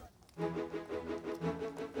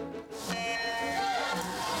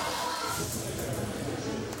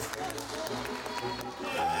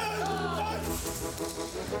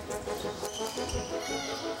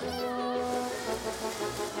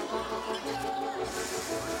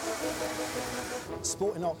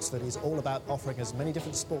Sport in Oxford is all about offering as many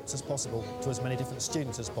different sports as possible to as many different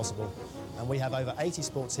students as possible. And we have over 80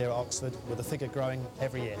 sports here at Oxford, with the figure growing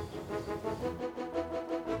every year.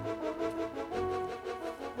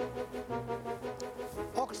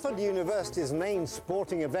 Oxford University's main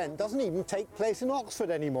sporting event doesn't even take place in Oxford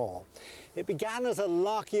anymore. It began as a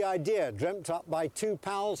larky idea dreamt up by two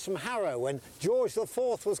pals from Harrow when George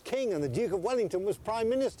IV was king and the Duke of Wellington was Prime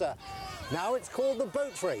Minister. Now it's called the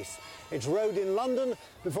Boat Race. It's rowed in London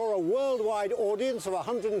before a worldwide audience of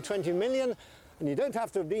 120 million, and you don't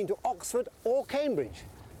have to have been to Oxford or Cambridge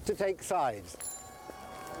to take sides.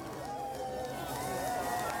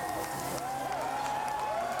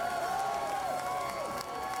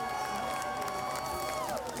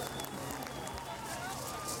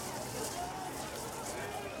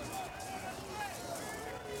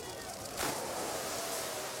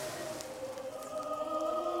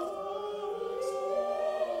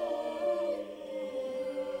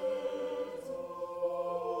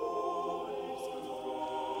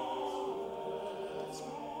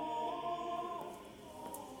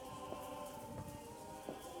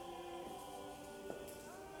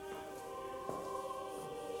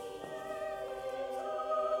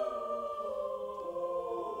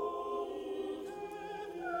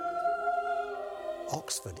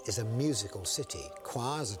 Oxford is a musical city.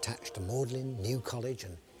 Choirs attached to Magdalen, New College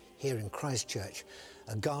and here in Christchurch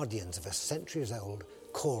are guardians of a centuries-old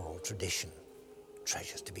choral tradition.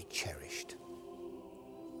 Treasures to be cherished.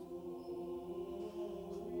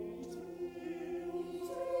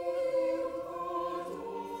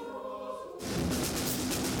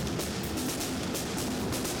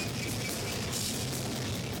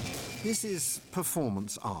 This is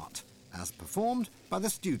performance art, as performed by the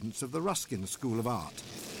students of the Ruskin School of Art.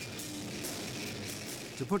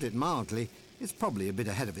 To put it mildly, it's probably a bit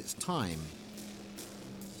ahead of its time.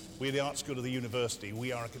 We're the art school of the university.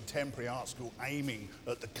 We are a contemporary art school aiming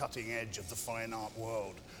at the cutting edge of the fine art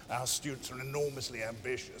world. Our students are enormously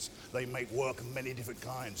ambitious. They make work of many different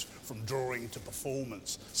kinds, from drawing to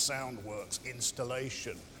performance, sound works,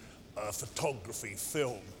 installation, photography,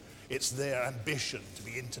 film. It's their ambition to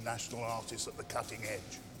be international artists at the cutting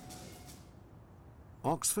edge.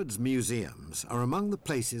 Oxford's museums are among the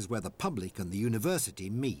places where the public and the university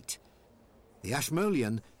meet. The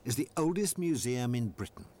Ashmolean is the oldest museum in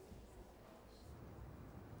Britain.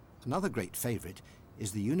 Another great favourite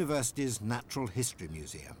is the university's Natural History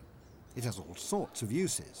Museum. It has all sorts of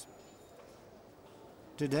uses.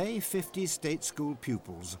 Today, 50 state school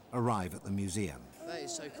pupils arrive at the museum. That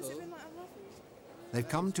is so cool. They've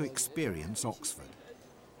come to experience Oxford.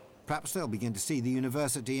 Perhaps they'll begin to see the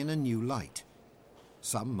university in a new light.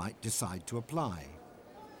 Some might decide to apply.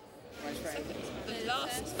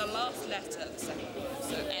 The last letter,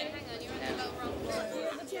 so N.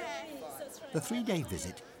 The three-day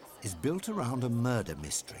visit is built around a murder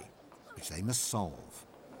mystery, which they must solve.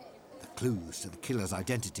 The clues to the killer's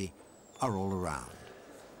identity are all around.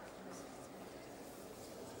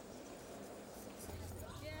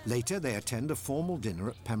 Later, they attend a formal dinner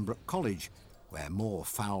at Pembroke College, where more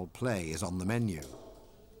foul play is on the menu.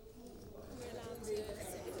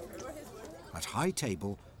 At high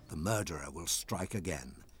table, the murderer will strike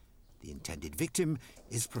again. The intended victim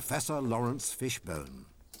is Professor Lawrence Fishbone.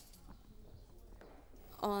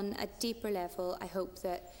 On a deeper level, I hope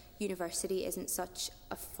that university isn't such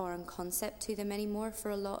a foreign concept to them anymore.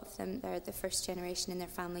 For a lot of them, they're the first generation in their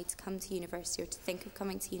family to come to university or to think of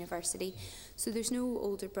coming to university. So there's no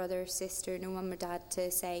older brother or sister, no mum or dad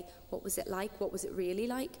to say, what was it like, what was it really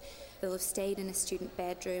like? They'll have stayed in a student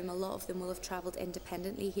bedroom. A lot of them will have travelled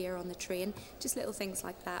independently here on the train. Just little things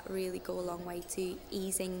like that really go a long way to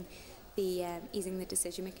easing the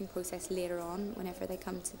decision-making process later on whenever they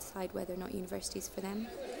come to decide whether or not university is for them.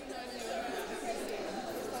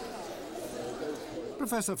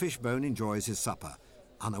 Professor Fishbone enjoys his supper,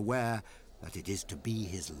 unaware that it is to be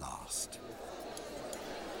his last.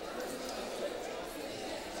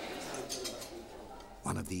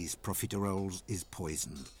 One of these profiteroles is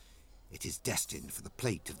poisoned. It is destined for the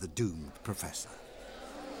plate of the doomed professor.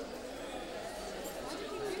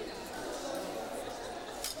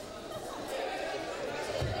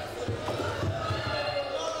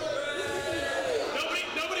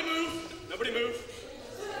 Nobody move! Nobody move!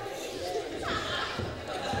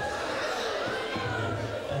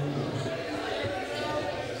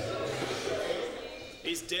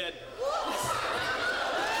 He's dead.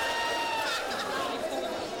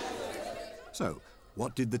 So,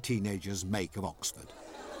 what did the teenagers make of Oxford?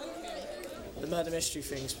 The murder mystery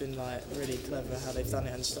thing's been really clever how they've done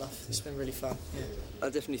it and stuff. It's been really fun. Yeah. I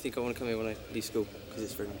definitely think I want to come here when I leave school because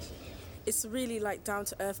it's very nice. It's really like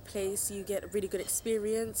down-to-earth place. You get a really good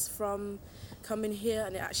experience from coming here,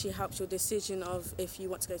 and it actually helps your decision of if you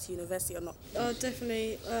want to go to university or not. I'll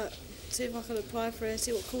definitely see if I can apply for it,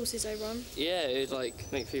 see what courses they run. Yeah, it would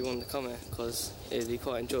like make people want to come here because it would be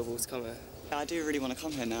quite enjoyable to come here. I do really want to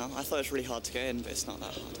come here now. I thought it was really hard to get in, but it's not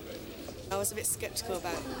that hard. I was a bit sceptical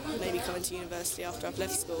about maybe coming to university after I've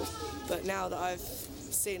left school, but now that I've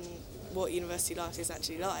seen what university life is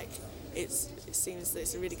actually like, it seems that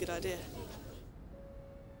it's a really good idea.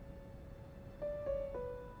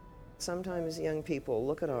 Sometimes young people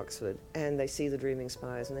look at Oxford and they see the Dreaming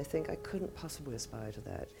Spires and they think, I couldn't possibly aspire to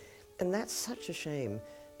that. And that's such a shame,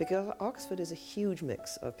 because Oxford is a huge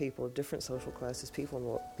mix of people of different social classes,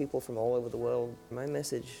 people from all over the world. My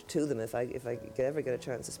message to them, if I ever get a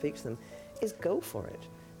chance to speak to them, is go for it.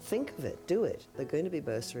 Think of it, do it. There are going to be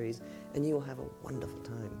bursaries and you will have a wonderful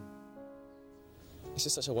time. It's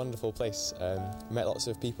just such a wonderful place. Met lots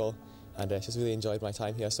of people and just really enjoyed my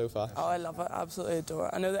time here so far. Oh, I love it, absolutely adore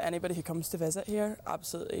it. I know that anybody who comes to visit here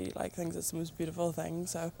absolutely thinks it's the most beautiful thing,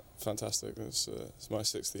 so. Fantastic, it's my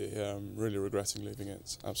 6th year here. I'm really regretting leaving it.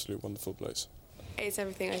 It's an absolutely wonderful place. It's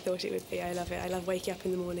everything I thought it would be. I love it. I love waking up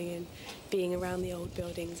in the morning and being around the old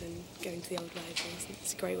buildings and going to the old libraries.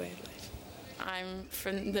 It's a great way of life. I'm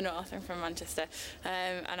from the north, I'm from Manchester,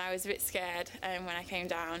 and I was a bit scared when I came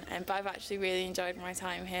down, but I've actually really enjoyed my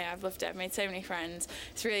time here. I've loved it, I've made so many friends.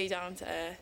 It's really down to earth,